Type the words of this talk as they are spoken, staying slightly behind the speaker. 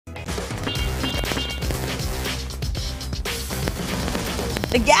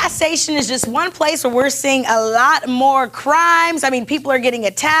The gas station is just one place where we're seeing a lot more crimes. I mean, people are getting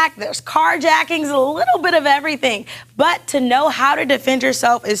attacked. There's carjackings, a little bit of everything. But to know how to defend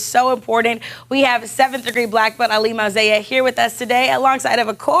yourself is so important. We have 7th degree black belt Ali Mosea here with us today, alongside of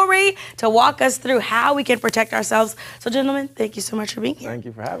a Corey, to walk us through how we can protect ourselves. So, gentlemen, thank you so much for being here. Thank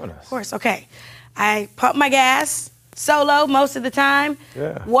you for having us. Of course. Okay. I pump my gas solo most of the time.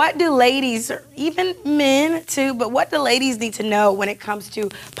 Yeah. What do ladies, or even men too, but what do ladies need to know when it comes to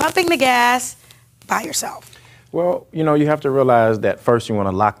pumping the gas by yourself? Well, you know, you have to realize that first you want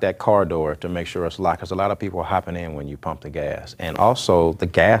to lock that car door to make sure it's locked, because a lot of people are hopping in when you pump the gas. And also, the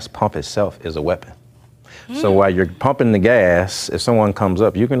gas pump itself is a weapon. So while you're pumping the gas, if someone comes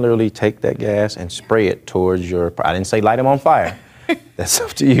up, you can literally take that gas and spray it towards your, I didn't say light them on fire. That's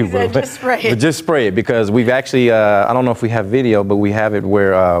up to you, bro. Just spray it. But just spray it, because we've actually, I don't know if we have video, but we have it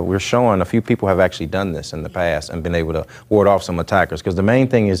where we're showing a few people have actually done this in the past and been able to ward off some attackers. Because the main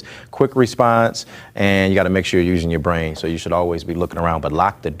thing is quick response, and you got to make sure you're using your brain. So you should always be looking around, but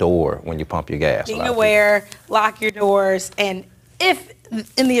lock the door when you pump your gas. Being aware, lock your doors, and if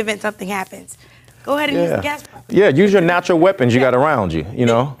in the event something happens, go ahead and use the gas pump. Yeah, use your natural weapons you got around you, you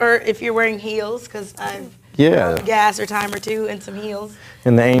know. Or if you're wearing heels, because I've gas or time or two and some heels.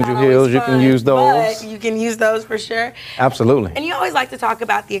 And the angel heels, you can use those. But you can use those for sure. Absolutely. And you always like to talk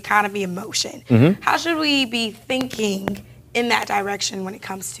about the economy of motion. How should we be thinking in that direction when it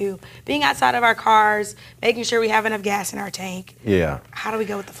comes to being outside of our cars, making sure we have enough gas in our tank? Yeah. How do we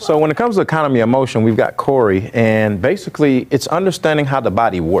go with the flow? So when it comes to economy of motion, we've got Corey, and basically it's understanding how the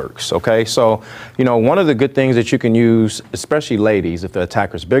body works, okay? So, you know, one of the good things that you can use, especially ladies, if the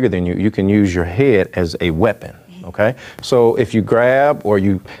attacker's bigger than you, you can use your head as a weapon, okay? So if you grab or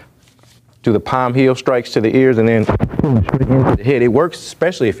you do the palm heel strikes to the ears and then boom, straight into the head. It works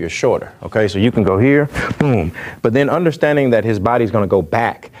especially if you're shorter, okay? So you can go here, boom. But then understanding that his body's gonna go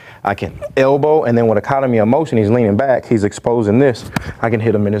back, I can elbow, and then with economy of motion, he's leaning back, he's exposing this, I can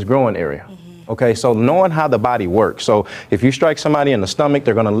hit him in his groin area. Okay, so knowing how the body works. So if you strike somebody in the stomach,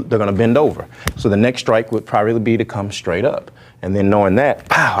 they're gonna bend over. So the next strike would probably be to come straight up. And then knowing that,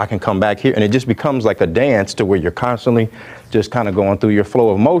 pow, I can come back here, and it just becomes like a dance to where you're constantly just kind of going through your flow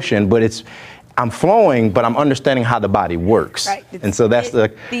of motion, but I'm flowing, but I'm understanding how the body works. Right. And so that's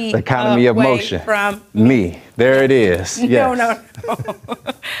the economy of motion. From me. There it is. Yes. No.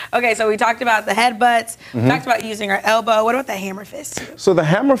 Okay, so we talked about the headbutts, we talked about using our elbow. What about the hammer fist? So the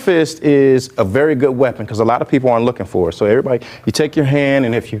hammer fist is a very good weapon, because a lot of people aren't looking for it. So everybody, you take your hand,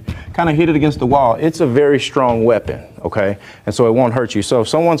 and if you kind of hit it against the wall, it's a very strong weapon, okay? And so it won't hurt you. So if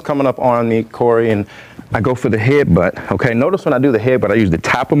someone's coming up on me, Corey, and I go for the headbutt, okay? Notice when I do the headbutt, I use the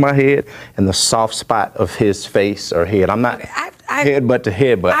top of my head and the soft spot of his face or head. I'm not headbutt to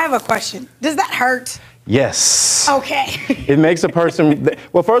headbutt. I have a question. Does that hurt? Yes. Okay. It makes a person,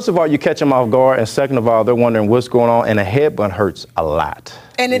 well, first of all, you catch them off guard, and second of all, they're wondering what's going on, and a headbutt hurts a lot.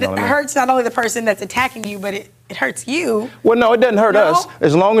 And it hurts not only the person that's attacking you, but it hurts you. Well, no, it doesn't hurt us,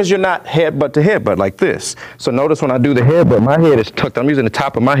 as long as you're not headbutt to headbutt like this. So notice when I do the headbutt, my head is tucked. I'm using the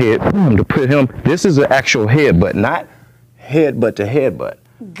top of my head to put him. This is an actual headbutt, not headbutt to headbutt.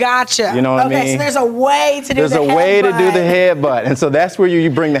 Gotcha. You know what I mean? Okay, so there's a way to do the headbutt. There's a way to do the headbutt. And so that's where you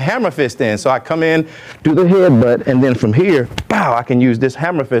bring the hammer fist in. So I come in, do the headbutt, and then from here, pow, I can use this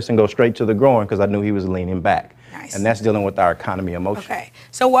hammer fist and go straight to the groin, because I knew he was leaning back. Nice. And that's dealing with our economy of motion. Okay.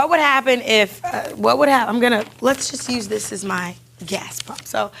 So what would happen if, let's just use this as my gas pump.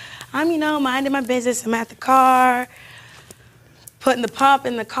 So I'm, minding my business. I'm at the car, putting the pump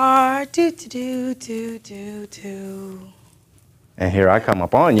in the car. And here I come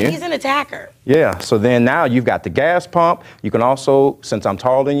up on you. He's an attacker. Yeah, so then now you've got the gas pump. You can also, since I'm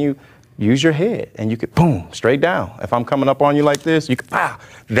taller than you, use your head, and you could boom, straight down. If I'm coming up on you like this, you can, pow,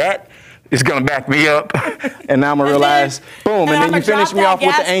 that is gonna back me up. And now I'm gonna realize, boom, and then you finish me off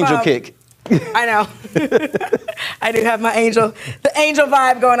with the angel kick. I know. I do have the angel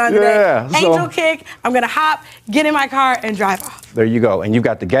vibe going on today. Yeah, angel kick, I'm gonna hop, get in my car, and drive off. There you go. And you've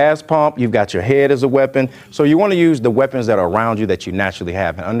got the gas pump, you've got your head as a weapon. So you wanna use the weapons that are around you that you naturally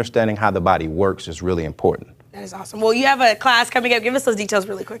have, and understanding how the body works is really important. That is awesome. Well, you have a class coming up. Give us those details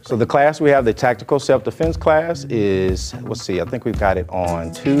really quickly. So the class we have, the tactical self-defense class, is, let's see, I think we've got it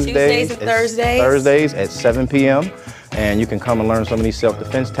on Tuesdays and Thursdays. Thursdays at 7 p.m. And you can come and learn some of these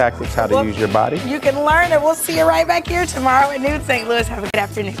self-defense tactics, how to use your body. You can learn it. We'll see you right back here tomorrow at noon, St. Louis. Have a good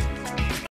afternoon.